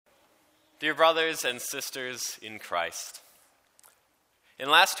Dear brothers and sisters in Christ, in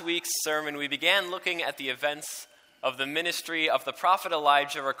last week's sermon, we began looking at the events of the ministry of the prophet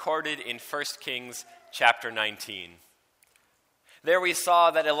Elijah recorded in 1 Kings chapter 19. There we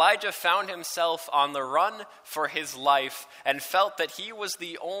saw that Elijah found himself on the run for his life and felt that he was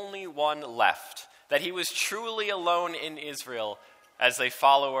the only one left, that he was truly alone in Israel as a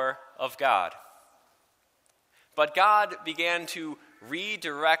follower of God. But God began to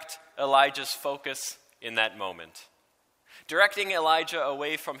redirect Elijah's focus in that moment, directing Elijah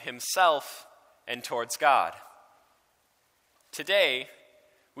away from himself and towards God. Today,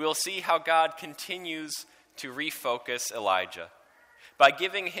 we will see how God continues to refocus Elijah by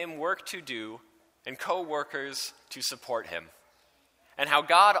giving him work to do and co-workers to support him, and how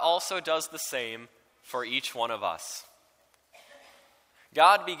God also does the same for each one of us.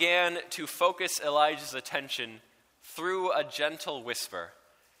 God began to focus Elijah's attention through a gentle whisper,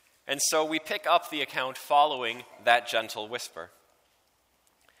 and so we pick up the account following that gentle whisper.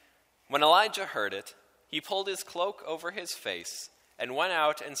 When Elijah heard it, he pulled his cloak over his face and went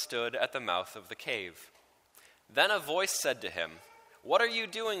out and stood at the mouth of the cave. Then a voice said to him, "What are you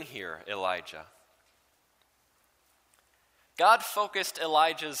doing here, Elijah?" God focused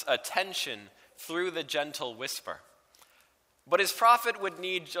Elijah's attention through the gentle whisper. But his prophet would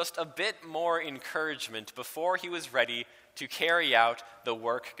need just a bit more encouragement before he was ready to carry out the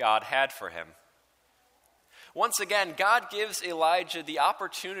work God had for him. Once again, God gives Elijah the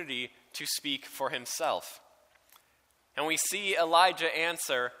opportunity to speak for himself. And we see Elijah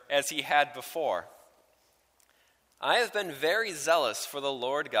answer as he had before. "I have been very zealous for the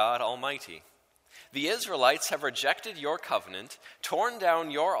Lord God Almighty. The Israelites have rejected your covenant, torn down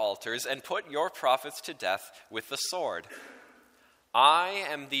your altars, and put your prophets to death with the sword. I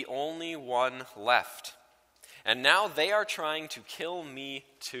am the only one left, and now they are trying to kill me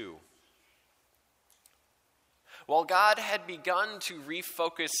too." While God had begun to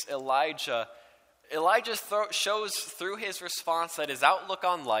refocus Elijah shows through his response that his outlook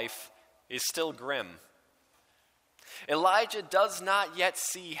on life is still grim. Elijah does not yet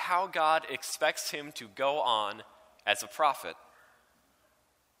see how God expects him to go on as a prophet.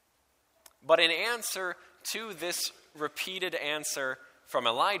 But in answer to this repeated answer from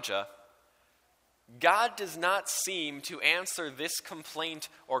Elijah, God does not seem to answer this complaint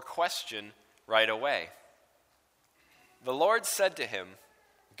or question right away. The Lord said to him,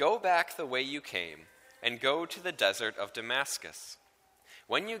 "Go back the way you came, and go to the desert of Damascus.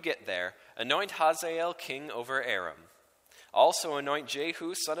 When you get there, anoint Hazael king over Aram. Also anoint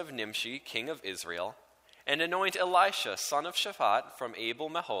Jehu son of Nimshi king of Israel, and anoint Elisha son of Shaphat from Abel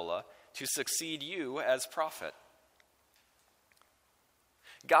Meholah to succeed you as prophet."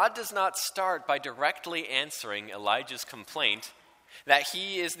 God does not start by directly answering Elijah's complaint that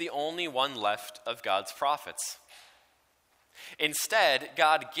he is the only one left of God's prophets. Instead,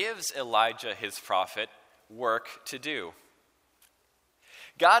 God gives Elijah, his prophet, work to do.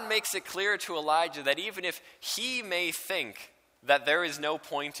 God makes it clear to Elijah that even if he may think that there is no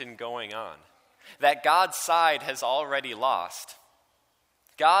point in going on, that God's side has already lost,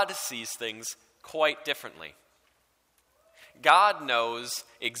 God sees things quite differently. God knows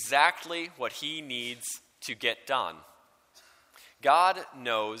exactly what he needs to get done. God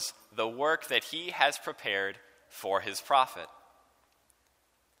knows the work that he has prepared for his prophet.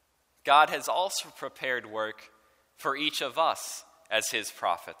 God has also prepared work for each of us as his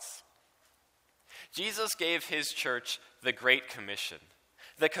prophets. Jesus gave his church the Great Commission,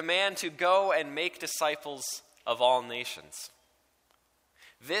 the command to go and make disciples of all nations.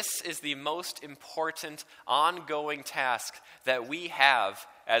 This is the most important ongoing task that we have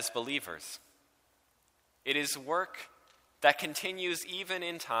as believers. It is work that continues even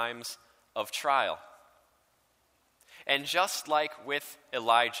in times of trial. And just like with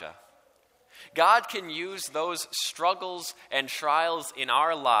Elijah, God can use those struggles and trials in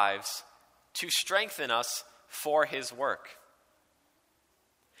our lives to strengthen us for his work.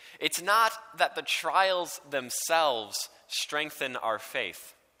 It's not that the trials themselves strengthen our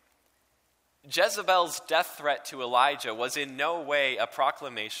faith. Jezebel's death threat to Elijah was in no way a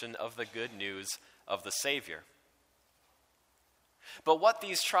proclamation of the good news of the Savior. But what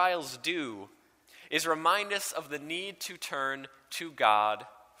these trials do is remind us of the need to turn to God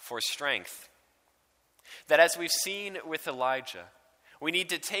for strength. That as we've seen with Elijah, we need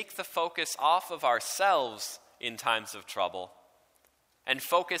to take the focus off of ourselves in times of trouble and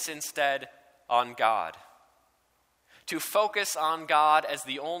focus instead on God. To focus on God as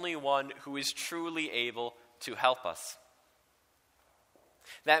the only one who is truly able to help us.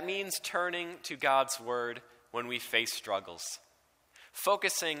 That means turning to God's word when we face struggles,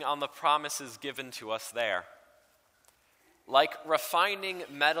 focusing on the promises given to us there. Like refining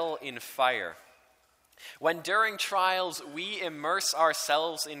metal in fire, when during trials we immerse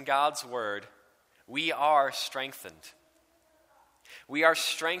ourselves in God's word, we are strengthened. We are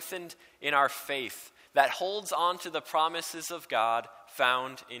strengthened in our faith that holds on to the promises of God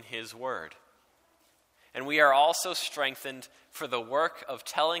found in his word. And we are also strengthened for the work of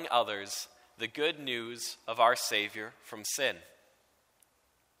telling others the good news of our Savior from sin.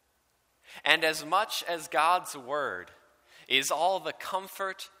 And as much as God's word is all the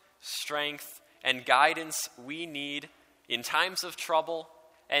comfort, strength, and guidance we need in times of trouble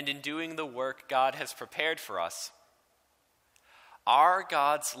and in doing the work God has prepared for us, our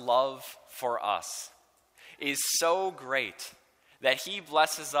God's love for us is so great that he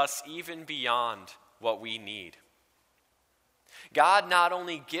blesses us even beyond what we need. God not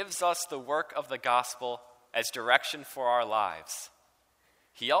only gives us the work of the gospel as direction for our lives,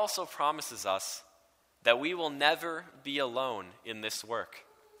 he also promises us that we will never be alone in this work.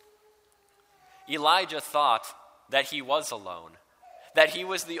 Elijah thought that he was alone, that he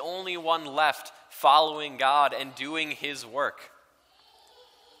was the only one left following God and doing his work.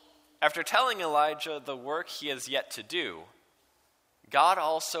 After telling Elijah the work he has yet to do, God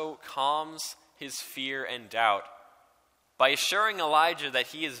also calms his fear and doubt by assuring Elijah that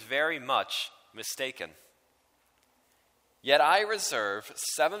he is very much mistaken. Yet I reserve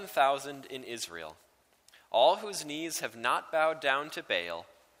 7,000 in Israel, all whose knees have not bowed down to Baal,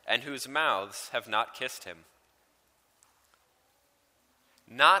 and whose mouths have not kissed him.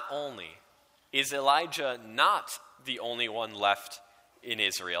 Not only is Elijah not the only one left in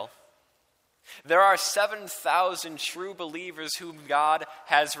Israel, there are 7,000 true believers whom God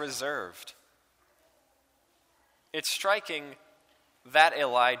has reserved. It's striking that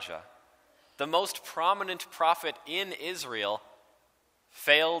Elijah, the most prominent prophet in Israel,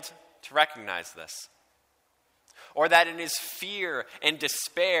 failed to recognize this, or that in his fear and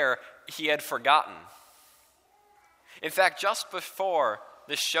despair he had forgotten. In fact, just before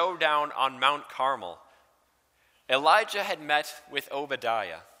the showdown on Mount Carmel, Elijah had met with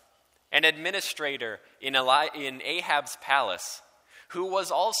Obadiah, an administrator in Ahab's palace, who was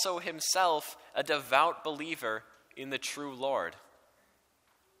also himself a devout believer in the true Lord.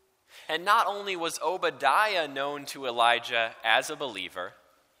 And not only was Obadiah known to Elijah as a believer,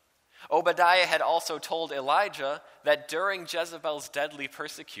 Obadiah had also told Elijah that during Jezebel's deadly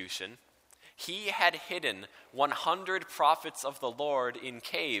persecution, he had hidden 100 prophets of the Lord in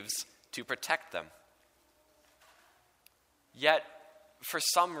caves to protect them. Yet, for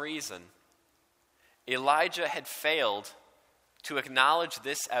some reason, Elijah had failed to acknowledge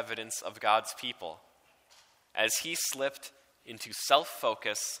this evidence of God's people as he slipped into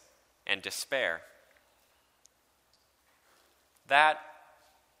self-focus and despair. That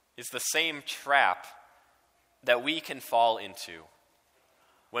is the same trap that we can fall into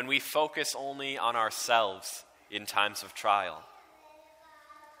when we focus only on ourselves in times of trial.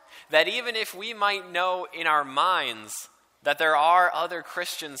 That even if we might know in our minds that there are other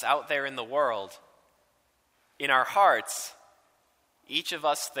Christians out there in the world, in our hearts, each of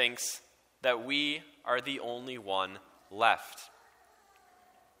us thinks that we are the only one left.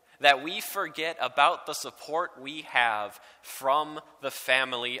 That we forget about the support we have from the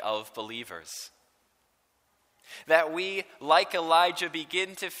family of believers. That we, like Elijah,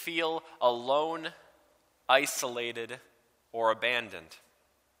 begin to feel alone, isolated, or abandoned.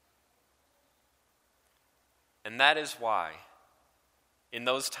 And that is why, in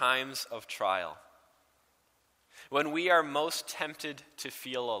those times of trial, when we are most tempted to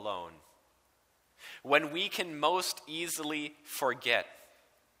feel alone, when we can most easily forget,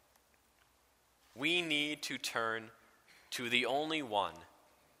 we need to turn to the only one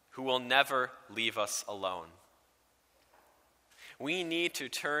who will never leave us alone. We need to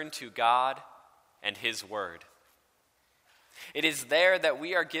turn to God and his word. It is there that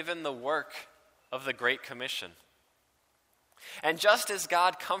we are given the work of the Great Commission. And just as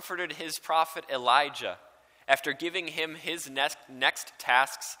God comforted his prophet Elijah after giving him his next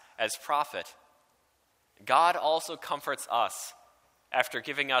tasks as prophet, God also comforts us after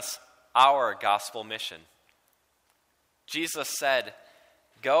giving us our gospel mission. Jesus said,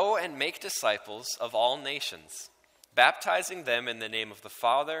 "Go and make disciples of all nations, baptizing them in the name of the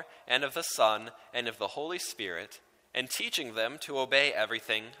Father and of the Son and of the Holy Spirit, and teaching them to obey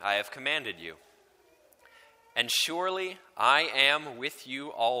everything I have commanded you. And surely I am with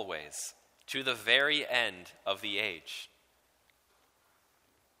you always, to the very end of the age."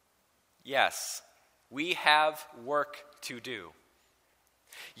 Yes, we have work to do.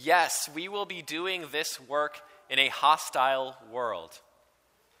 Yes, we will be doing this work in a hostile world.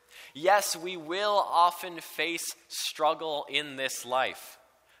 Yes, we will often face struggle in this life,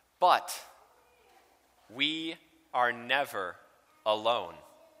 but we are never alone.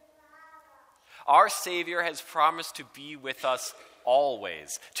 Our Savior has promised to be with us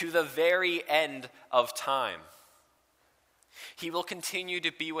always, to the very end of time. He will continue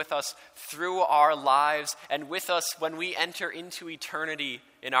to be with us through our lives and with us when we enter into eternity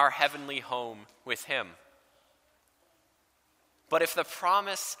in our heavenly home with Him. But if the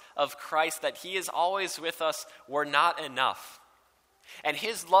promise of Christ that He is always with us were not enough, and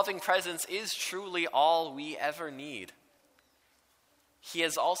His loving presence is truly all we ever need, He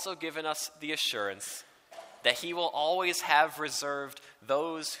has also given us the assurance that He will always have reserved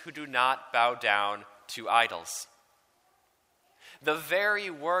those who do not bow down to idols. The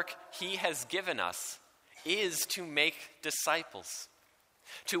very work He has given us is to make disciples,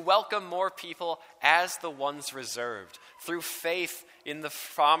 to welcome more people as the ones reserved through faith in the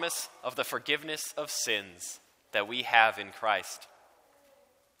promise of the forgiveness of sins that we have in Christ.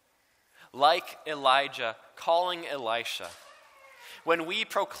 Like Elijah calling Elisha, when we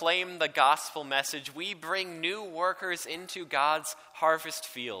proclaim the gospel message, we bring new workers into God's harvest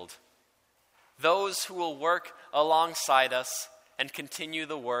field, those who will work alongside us and continue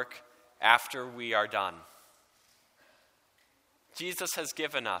the work after we are done. Jesus has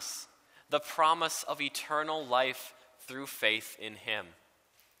given us the promise of eternal life through faith in Him.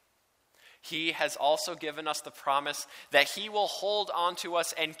 He has also given us the promise that He will hold on to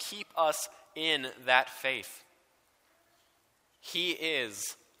us and keep us in that faith. He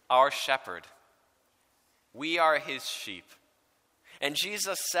is our shepherd. We are His sheep. And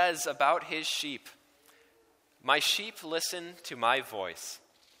Jesus says about His sheep, "My sheep listen to my voice.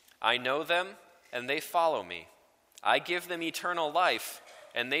 I know them, and they follow me. I give them eternal life,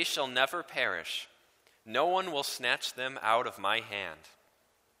 and they shall never perish. No one will snatch them out of my hand."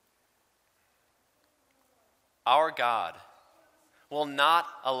 Our God will not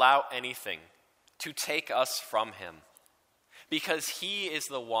allow anything to take us from Him, because He is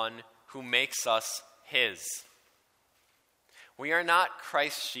the one who makes us His. We are not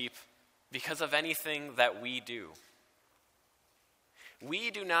Christ's sheep because of anything that we do. We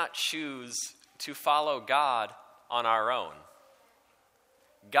do not choose to follow God on our own.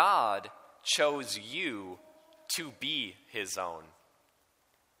 God chose you to be His own.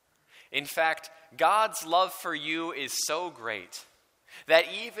 In fact, God's love for you is so great that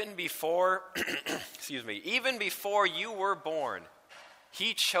even before even before you were born,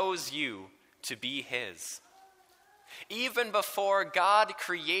 He chose you to be His. Even before God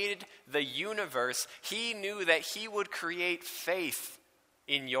created the universe, He knew that He would create faith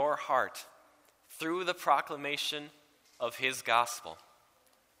in your heart through the proclamation of His gospel.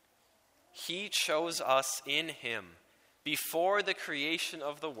 He chose us in Him before the creation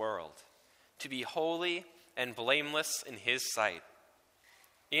of the world to be holy and blameless in His sight.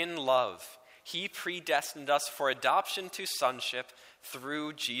 In love, He predestined us for adoption to sonship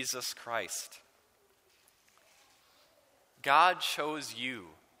through Jesus Christ. God chose you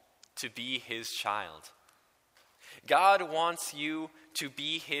to be His child. God wants you to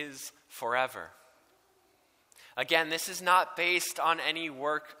be His forever. Again, this is not based on any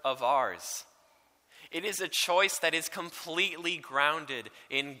work of ours. It is a choice that is completely grounded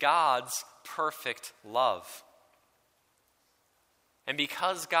in God's perfect love. And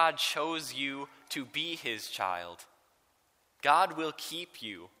because God chose you to be His child, God will keep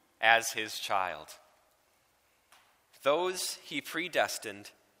you as His child. Those He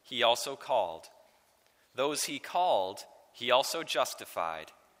predestined, He also called. Those He called, He also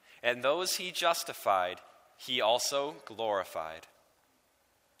justified. And those He justified, He also glorified.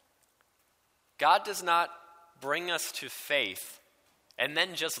 God does not bring us to faith and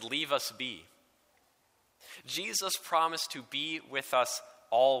then just leave us be. Jesus promised to be with us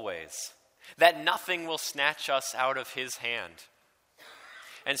always, that nothing will snatch us out of His hand.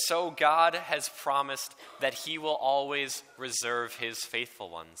 And so God has promised that He will always reserve His faithful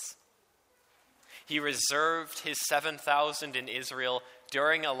ones. He reserved His 7,000 in Israel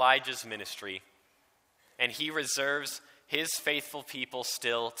during Elijah's ministry, and He reserves His faithful people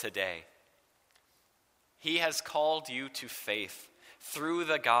still today. He has called you to faith through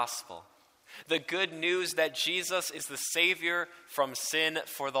the gospel, the good news that Jesus is the Savior from sin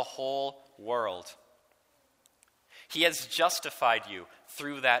for the whole world. He has justified you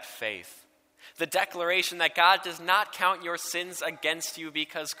through that faith, the declaration that God does not count your sins against you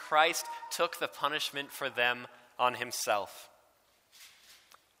because Christ took the punishment for them on Himself.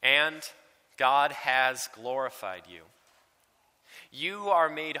 And God has glorified you. You are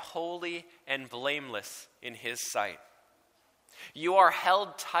made holy and blameless in His sight. You are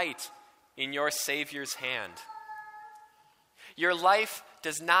held tight in your Savior's hand. Your life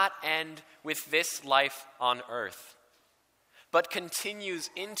does not end with this life on earth, but continues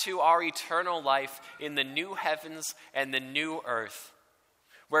into our eternal life in the new heavens and the new earth,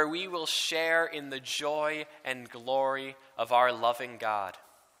 where we will share in the joy and glory of our loving God.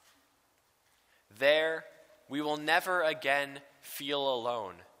 There, we will never again feel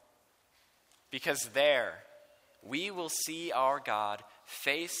alone, because there, we will see our God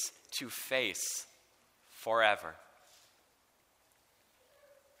face to face forever.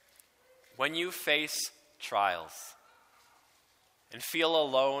 When you face trials and feel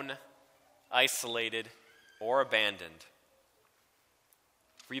alone, isolated, or abandoned,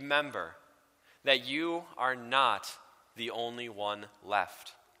 remember that you are not the only one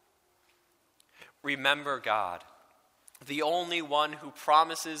left. Remember God, the only one who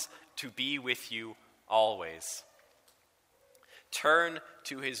promises to be with you always. Turn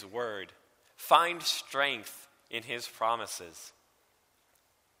to his word. Find strength in his promises.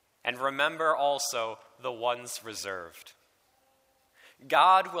 And remember also the ones reserved.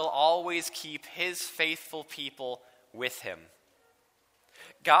 God will always keep his faithful people with him.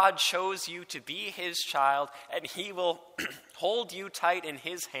 God chose you to be his child, and he will hold you tight in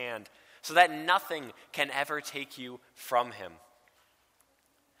his hand so that nothing can ever take you from him.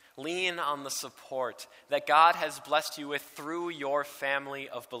 Lean on the support that God has blessed you with through your family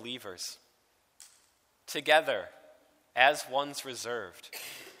of believers. Together, as ones reserved,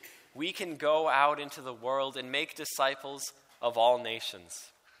 we can go out into the world and make disciples of all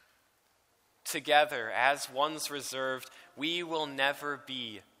nations. Together, as ones reserved, we will never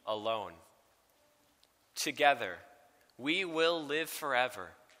be alone. Together, we will live forever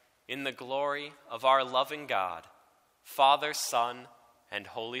in the glory of our loving God, Father, Son, and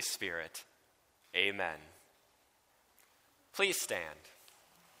Holy Spirit. Amen. Please stand.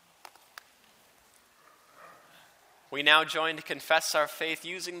 We now join to confess our faith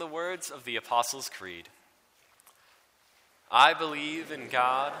using the words of the Apostles' Creed. I believe in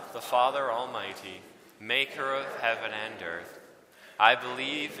God, the Father Almighty, maker of heaven and earth. I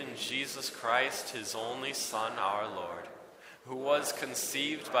believe in Jesus Christ, his only Son, our Lord, who was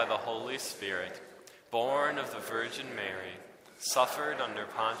conceived by the Holy Spirit, born of the Virgin Mary, suffered under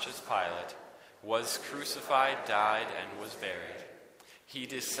Pontius Pilate, was crucified, died, and was buried. He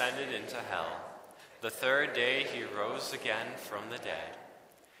descended into hell. The third day he rose again from the dead.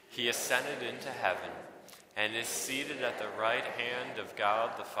 He ascended into heaven and is seated at the right hand of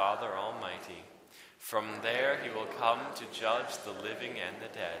God the Father Almighty. From there he will come to judge the living and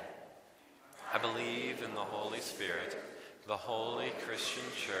the dead. I believe in the Holy Spirit, the holy Christian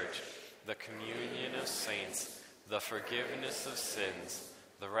church, the communion of saints, the forgiveness of sins,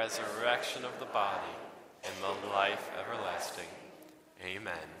 the resurrection of the body, and the life everlasting.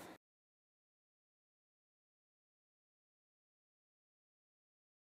 Amen.